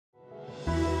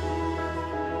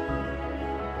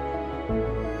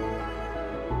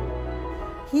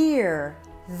Here,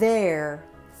 there,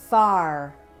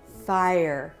 far,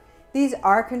 fire. These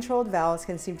are controlled vowels,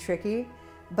 can seem tricky,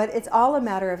 but it's all a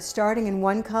matter of starting in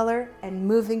one color and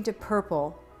moving to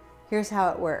purple. Here's how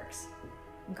it works.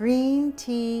 Green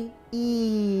tea,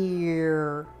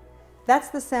 ear. That's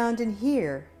the sound in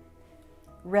here.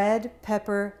 Red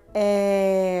pepper,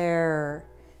 air.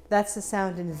 That's the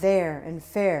sound in there and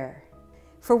fair.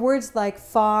 For words like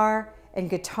far and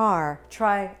guitar,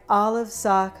 try olive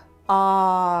sock,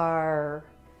 R.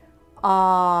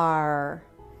 R.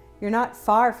 You're not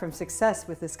far from success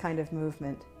with this kind of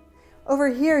movement. Over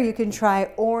here you can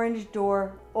try orange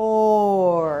door,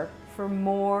 or for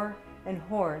more and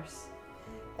horse.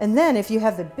 And then if you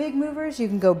have the big movers, you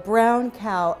can go brown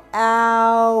cow,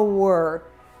 hour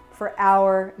for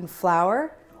hour and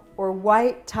flower, or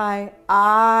white tie,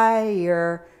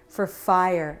 ire for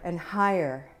fire and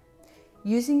higher.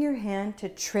 Using your hand to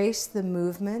trace the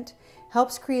movement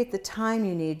helps create the time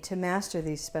you need to master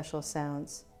these special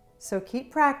sounds. So keep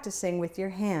practicing with your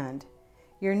hand.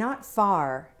 You're not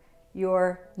far,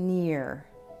 you're near.